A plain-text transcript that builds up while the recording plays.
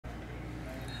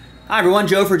Hi everyone,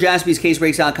 Joe for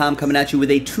JaspysCaseBreaks.com coming at you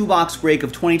with a two-box break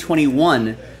of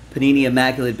 2021 Panini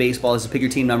Immaculate Baseball. This is pick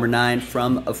your team number 9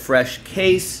 from a fresh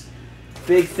case.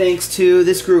 Big thanks to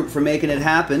this group for making it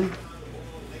happen.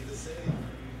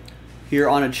 Here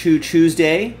on a Chew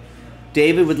Tuesday,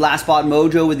 David with Last Spot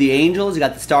Mojo with the Angels. You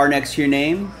got the star next to your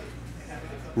name.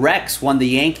 Rex won the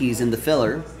Yankees in the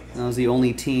filler. That was the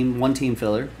only team, one team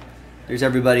filler. There's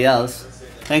everybody else.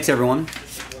 Thanks everyone.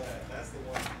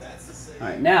 All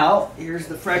right, now here's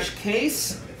the fresh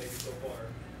case.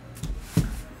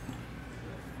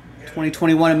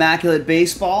 2021 Immaculate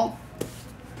Baseball.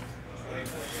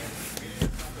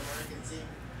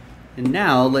 And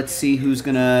now let's see who's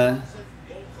gonna.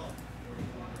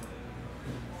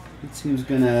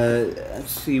 Let's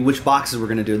see which boxes we're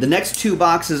gonna do. The next two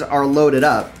boxes are loaded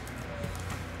up.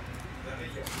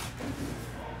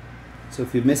 So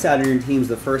if you miss out on your teams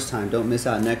the first time, don't miss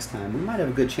out next time. We might have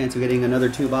a good chance of getting another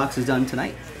two boxes done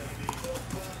tonight.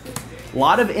 A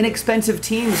lot of inexpensive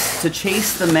teams to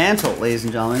chase the mantle, ladies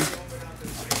and gentlemen.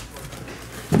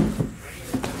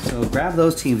 So grab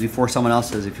those teams before someone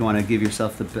else does if you want to give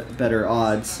yourself the better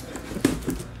odds.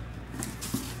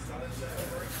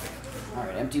 All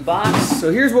right, empty box.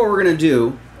 So here's what we're going to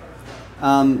do.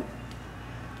 We're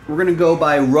going to go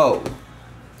by row.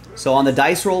 So on the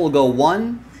dice roll, we'll go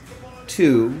 1,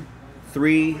 2,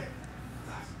 3,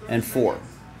 and 4. All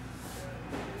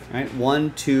right,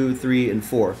 1, 2, 3, and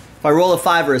 4. If I roll a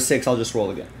 5 or a 6, I'll just roll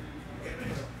again.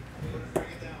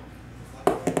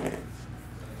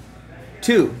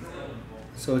 2.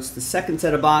 So it's the second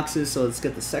set of boxes. So let's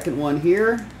get the second one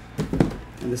here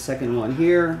and the second one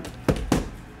here.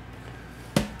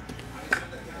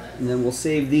 And then we'll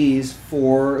save these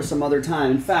for some other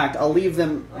time. In fact, I'll leave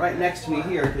them right next to me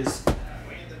here because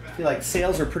I feel like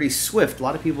sales are pretty swift. A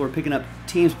lot of people are picking up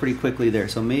teams pretty quickly there.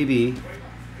 So maybe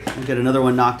we'll get another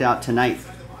one knocked out tonight.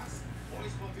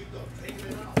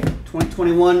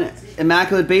 2021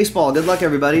 Immaculate Baseball. Good luck,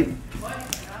 everybody.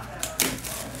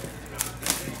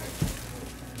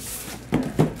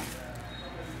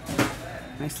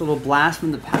 Nice little blast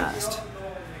from the past.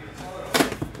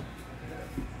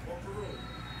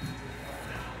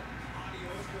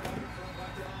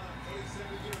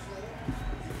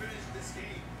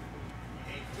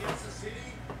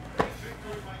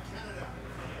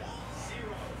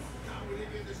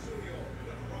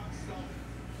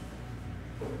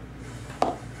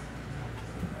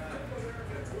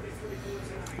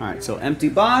 All right, so empty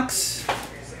box.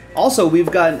 Also,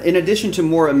 we've got, in addition to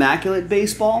more Immaculate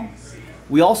Baseball,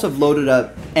 we also have loaded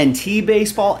up NT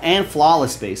Baseball and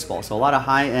Flawless Baseball. So a lot of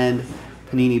high-end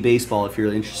Panini Baseball if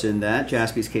you're interested in that.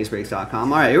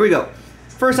 JaspysCaseBreaks.com. All right, here we go.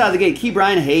 First out of the gate,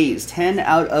 Ke'Bryan Hayes, 10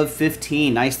 out of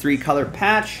 15. Nice 3-color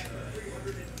patch.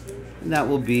 And that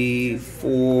will be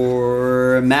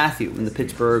for Matthew in the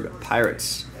Pittsburgh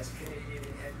Pirates.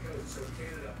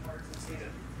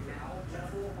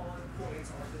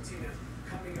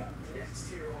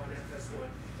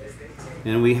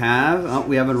 And we have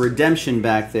a redemption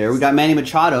back there. We got Manny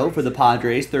Machado for the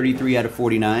Padres, 33 out of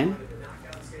 49.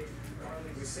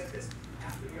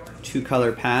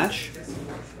 2-color patch.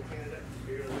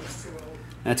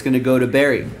 That's going to go to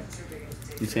Barry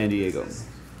in San Diego.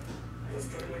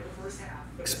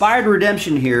 Expired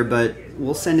redemption here, but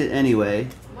we'll send it anyway.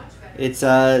 It's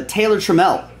Taylor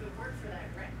Trammell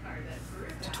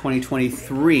to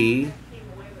 2023.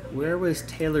 Where was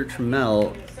Taylor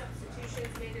Trammell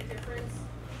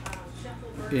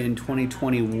in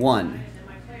 2021?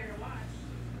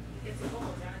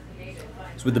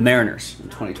 It's with the Mariners in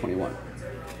 2021.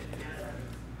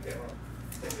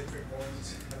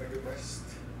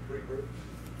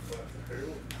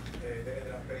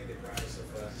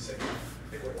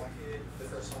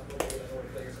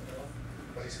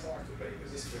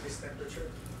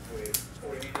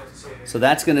 So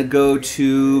that's going to go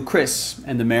to Chris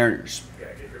and the Mariners.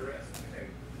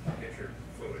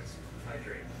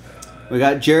 We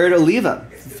got Jared Oliva,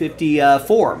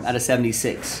 54 out of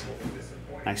 76.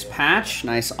 Nice patch,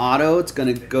 nice auto. It's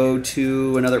going to go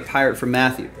to another Pirate from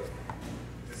Matthew.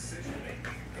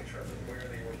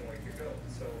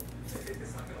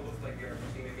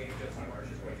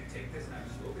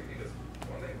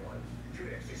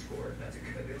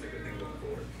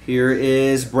 Here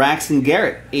is Braxton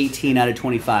Garrett, 18 out of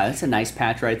 25. That's a nice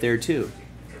patch right there, too.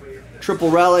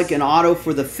 Triple relic and auto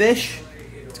for the Fish.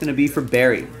 It's going to be for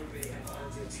Barry.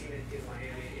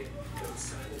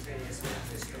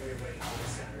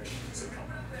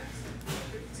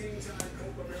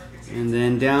 And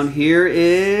then down here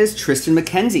is Tristan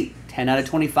McKenzie, 10 out of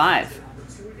 25.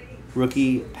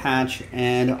 Rookie patch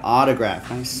and autograph.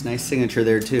 Nice signature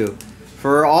there too.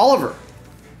 For Oliver.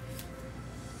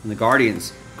 And the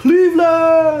Guardians.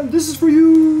 Cleveland, this is for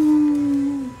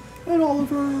you. And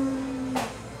Oliver.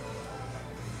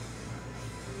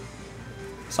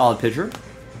 Solid pitcher.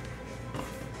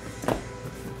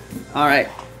 All right.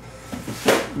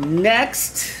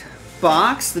 Next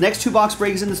box. The next 2 box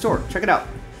break is in the store. Check it out.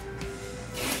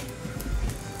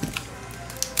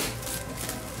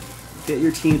 Get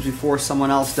your teams before someone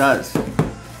else does.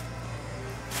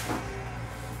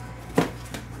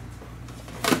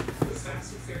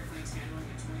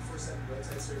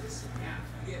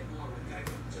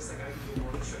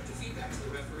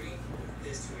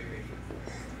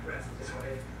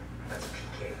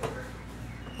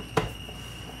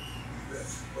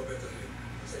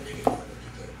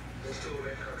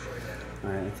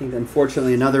 Alright, I think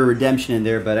unfortunately another redemption in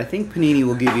there, but I think Panini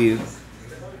will give you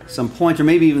some points or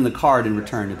maybe even the card in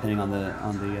return, depending on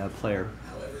the player.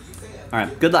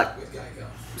 Alright, good luck.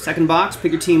 Second box,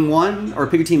 pick your team 1 or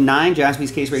pick your team 9,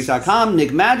 jaspyscasebreaks.com.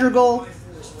 Nick Madrigal,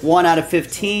 1 out of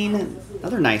 15.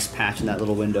 Another nice patch in that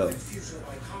little window.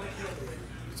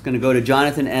 It's going to go to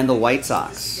Jonathan and the White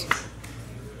Sox.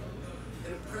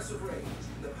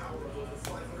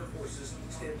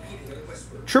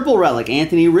 Triple relic,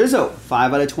 Anthony Rizzo,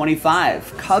 5 out of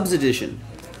 25. Cubs edition,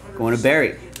 going to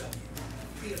Barry.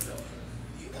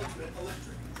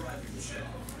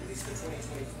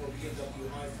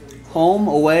 Home,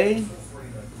 away,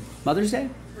 Mother's Day.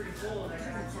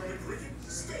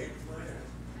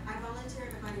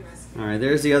 All right,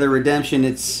 there's the other redemption.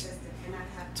 It's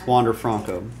Wander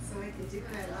Franco.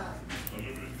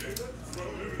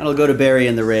 That'll go to Barry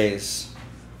and the Rays.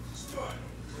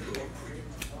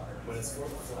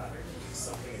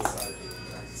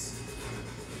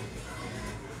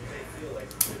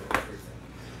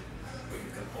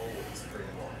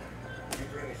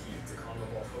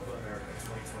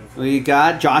 We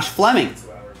got Josh Fleming,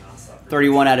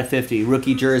 31 out of 50,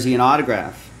 rookie jersey and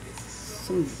autograph.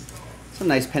 Some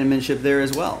nice penmanship there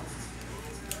as well.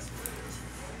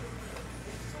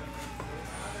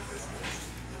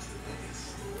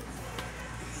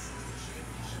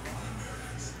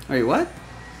 Wait, what?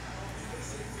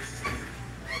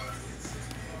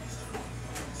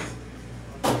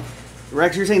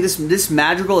 Rex, you're saying this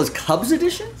Madrigal is Cubs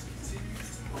edition?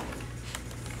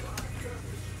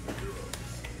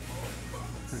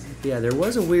 Yeah, there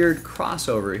was a weird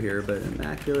crossover here, but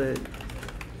Immaculate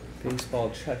Baseball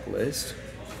Checklist.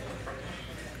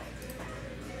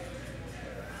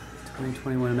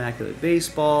 2021 Immaculate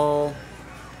Baseball.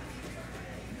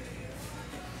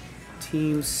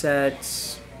 Team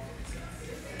sets.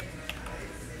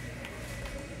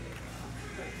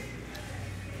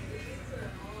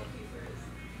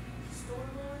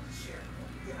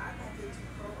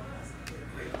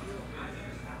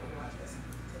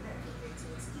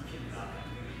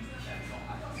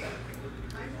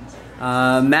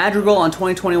 Madrigal on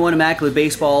 2021 Immaculate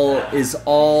Baseball is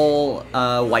all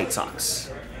White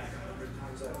Sox.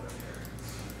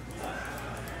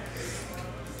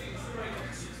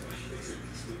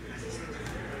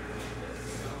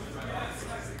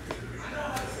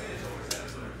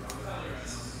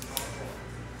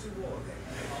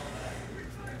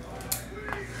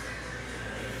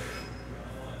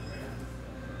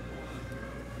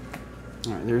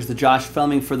 All right, there's the Josh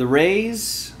Fleming for the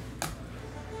Rays.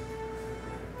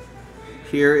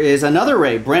 Here is another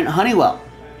Ray, Brent Honeywell,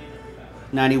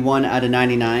 91 out of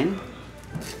 99.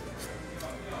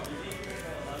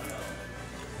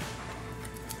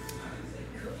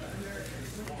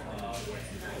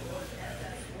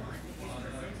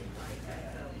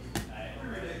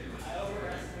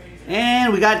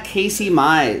 And we got Casey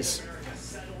Mize,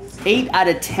 8 out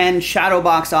of 10 shadow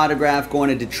box autograph going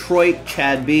to Detroit,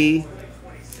 Chad B.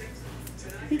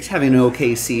 He's having an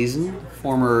okay season.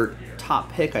 Former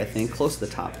top pick, I think, close to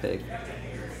the top pick.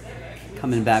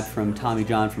 Coming back from Tommy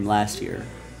John from last year.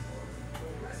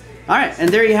 All right, and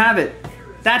there you have it.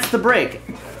 That's the break.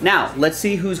 Now, let's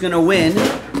see who's going to win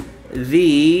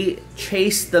the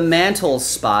Chase the Mantle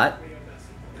spot.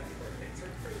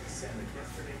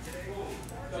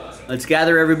 Let's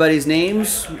gather everybody's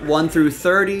names, 1 through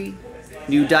 30.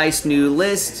 New dice, new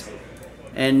list.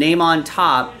 And name on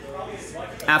top,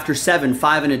 after 7,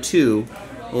 5, and a 2,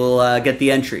 will get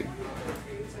the entry.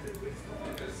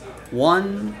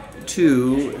 1,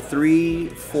 2, 3,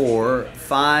 4,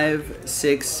 5,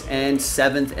 6, and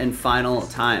 7th and final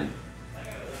time.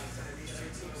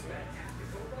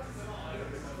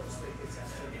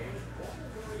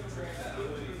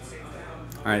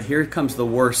 All right, here comes the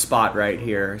worst spot right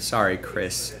here. Sorry,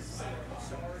 Chris.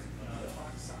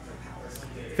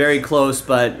 Very close,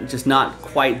 but just not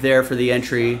quite there for the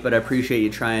entry, but I appreciate you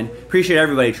trying. Appreciate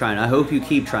everybody trying. I hope you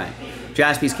keep trying.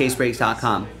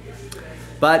 jaspyscasebreaks.com.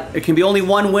 But it can be only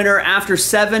one winner after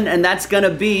 7, and that's going to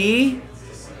be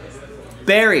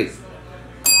Barry.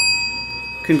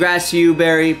 Congrats to you,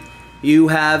 Barry. You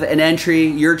have an entry.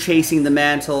 You're chasing the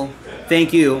mantle.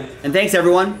 Thank you. And thanks,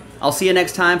 everyone. I'll see you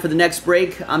next time for the next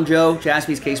break. I'm Joe,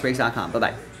 jaspyscasebreaks.com.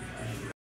 Bye-bye.